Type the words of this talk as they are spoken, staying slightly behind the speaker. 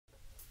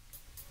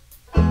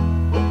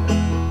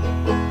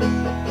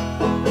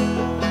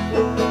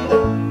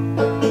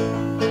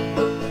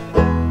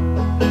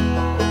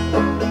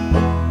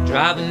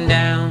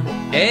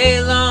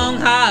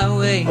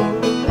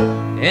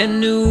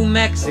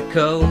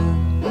Mexico.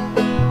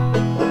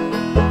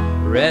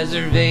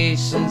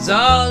 Reservations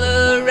all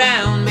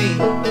around me.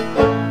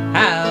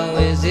 How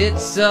is it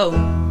so?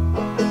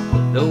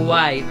 The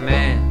white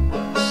man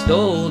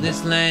stole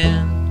this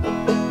land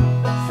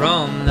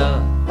from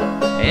the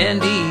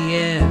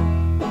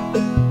Indian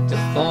to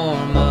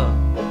form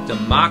a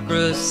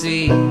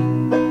democracy.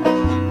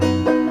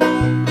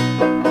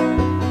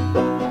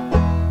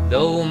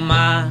 Though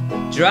my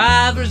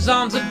driver's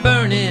arms are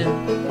burning,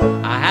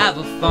 I have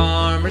a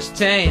farmer's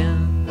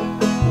tan.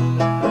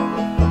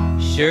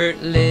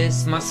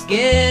 Shirtless, my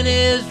skin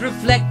is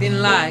reflecting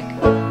like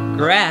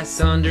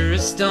grass under a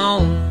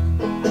stone.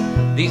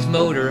 These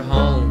motor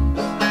homes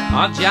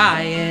are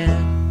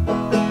giant,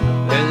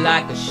 they're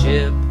like a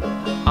ship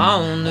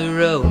on the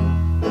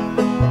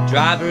road.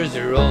 Drivers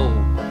are old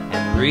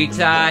and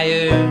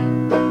retired.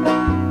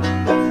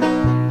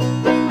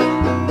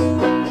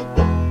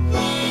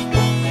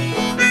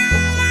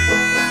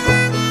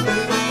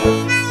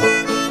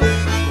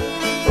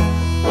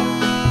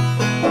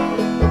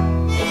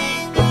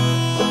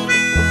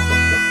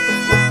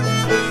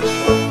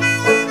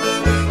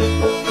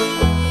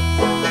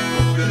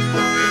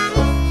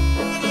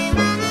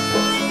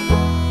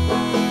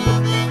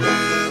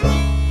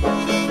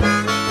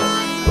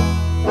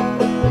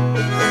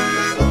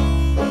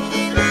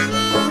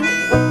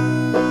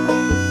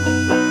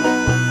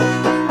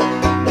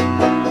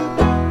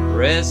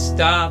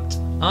 Stopped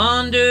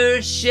under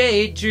a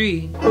shade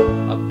tree,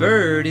 a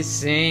bird is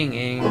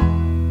singing.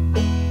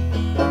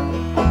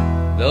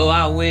 Though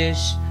I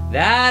wish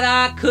that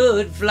I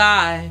could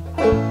fly,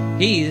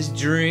 he is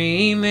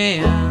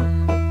dreaming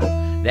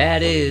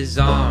that his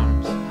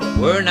arms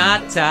were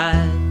not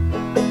tied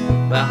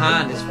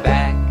behind his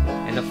back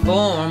in the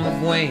form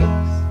of wings.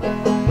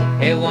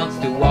 He wants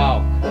to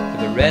walk for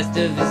the rest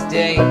of his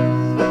days.